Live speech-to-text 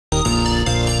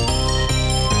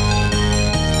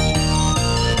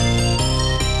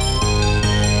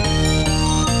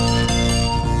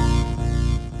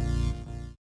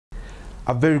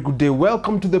A very good day.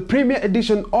 Welcome to the premier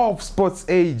edition of Sports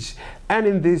Age, and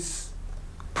in this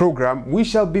program we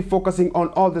shall be focusing on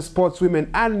all the sportswomen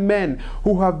and men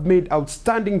who have made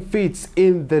outstanding feats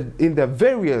in their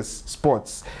various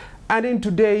sports. And in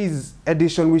today's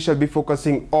edition we shall be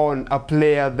focusing on a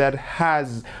player that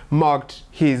has marked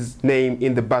his name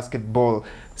in the basketball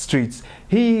streets.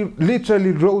 He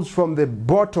literally rose from the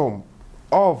bottom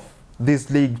of this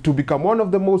league to become one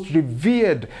of the most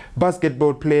revered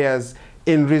basketball players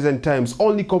in recent times,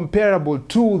 only comparable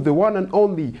to the one and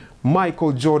only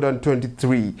Michael Jordan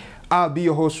 23. I'll be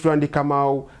your host, Randy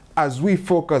Kamau, as we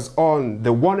focus on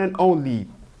the one and only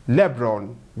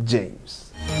Lebron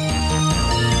James.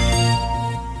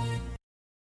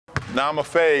 Now I'm a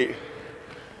fade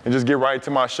and just get right to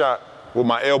my shot with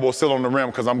my elbow still on the rim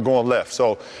because I'm going left.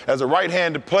 So as a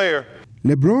right-handed player,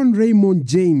 LeBron Raymond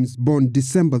James, born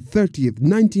December 30th,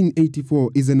 1984,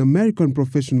 is an American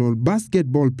professional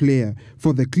basketball player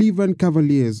for the Cleveland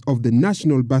Cavaliers of the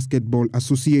National Basketball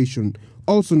Association,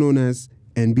 also known as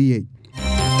NBA.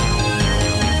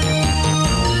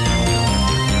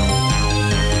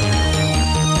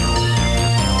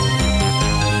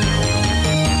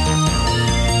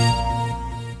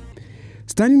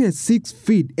 Standing at 6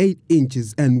 feet 8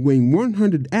 inches and weighing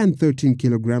 113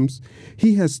 kilograms,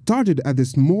 he has started at the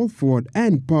small forward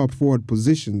and power forward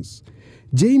positions.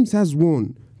 James has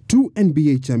won 2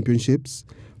 NBA championships,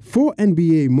 4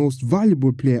 NBA Most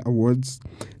Valuable Player awards,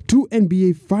 2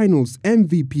 NBA Finals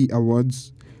MVP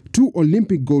awards, 2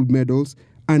 Olympic gold medals,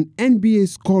 an NBA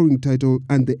scoring title,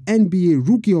 and the NBA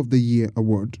Rookie of the Year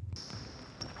award.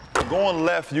 going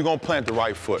left, you're going to plant the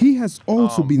right foot. He has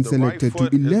also been selected to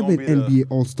 11 NBA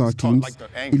All-Star teams,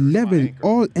 11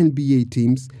 All-NBA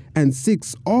teams, and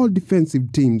 6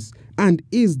 All-Defensive teams, and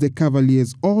is the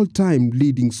Cavaliers' all-time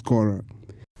leading scorer.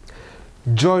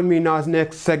 Join me in our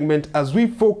next segment as we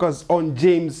focus on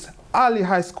James' early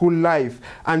high school life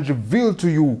and reveal to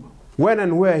you when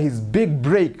and where his big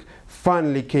break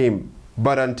finally came.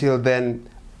 But until then,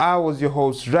 I was your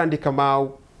host, Randy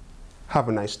Kamau. Have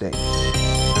a nice day.